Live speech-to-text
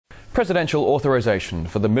Presidential authorization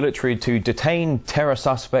for the military to detain terror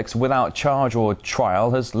suspects without charge or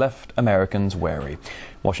trial has left Americans wary.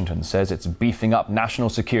 Washington says it's beefing up national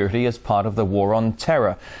security as part of the war on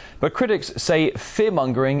terror. But critics say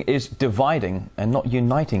fear-mongering is dividing and not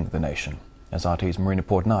uniting the nation, as RT's Marina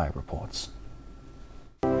Portnaya reports.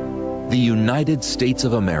 The United States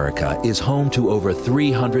of America is home to over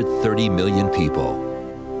 330 million people.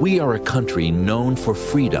 We are a country known for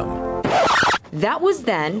freedom. That was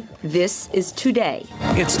then. This is today.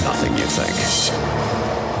 It's nothing you think.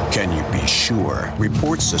 Can you be sure?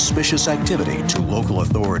 Report suspicious activity to local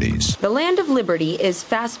authorities. The land of liberty is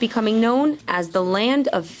fast becoming known as the land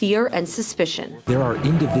of fear and suspicion. There are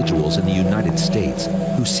individuals in the United States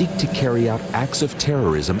who seek to carry out acts of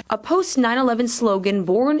terrorism. A post-9/11 slogan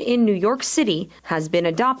born in New York City has been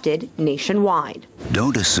adopted nationwide.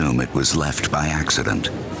 Don't assume it was left by accident.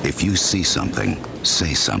 If you see something,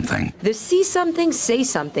 say something. The See Something, Say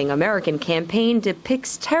Something American campaign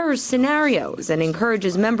depicts terror scenarios and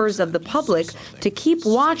encourages members of the public to keep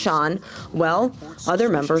watch on, well, other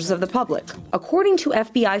members of the public. According to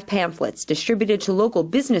FBI pamphlets distributed to local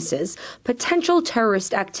businesses, potential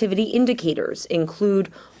terrorist activity indicators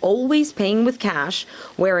include always paying with cash,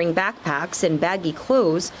 wearing backpacks and baggy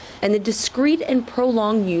clothes, and the discreet and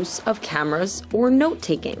prolonged use of cameras or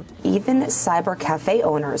note-taking. Even cyber cafe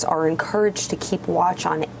owners are encouraged to keep watch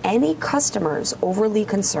on any customers overly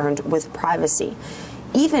concerned with privacy.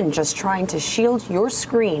 Even just trying to shield your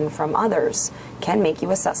screen from others can make you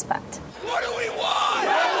a suspect. What do we want?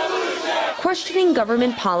 Revolution! Questioning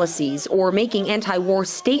government policies or making anti-war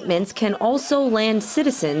statements can also land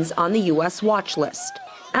citizens on the U.S. watch list.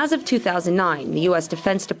 As of 2009, the U.S.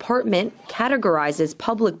 Defense Department categorizes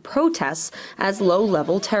public protests as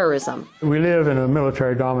low-level terrorism. We live in a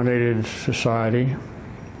military-dominated society,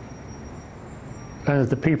 and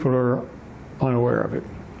the people are unaware of it.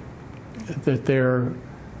 That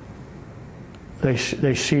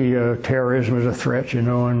they see terrorism as a threat, you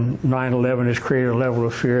know, and 9/11 has created a level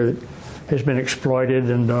of fear that has been exploited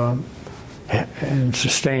and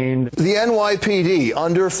sustained. The NYPD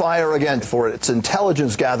under fire again for its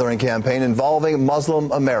intelligence gathering campaign involving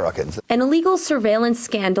Muslim Americans. An illegal surveillance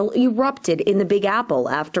scandal erupted in the Big Apple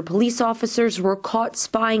after police officers were caught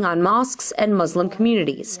spying on mosques and Muslim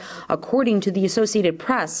communities. According to the Associated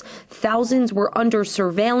Press, thousands were under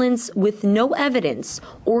surveillance with no evidence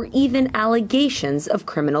or even allegations of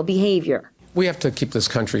criminal behavior. We have to keep this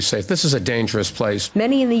country safe. This is a dangerous place.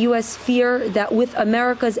 Many in the U.S. fear that with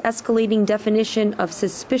America's escalating definition of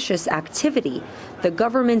suspicious activity, the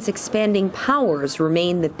government's expanding powers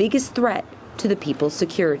remain the biggest threat to the people's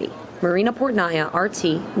security. Marina Portnaya,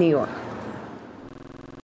 RT, New York.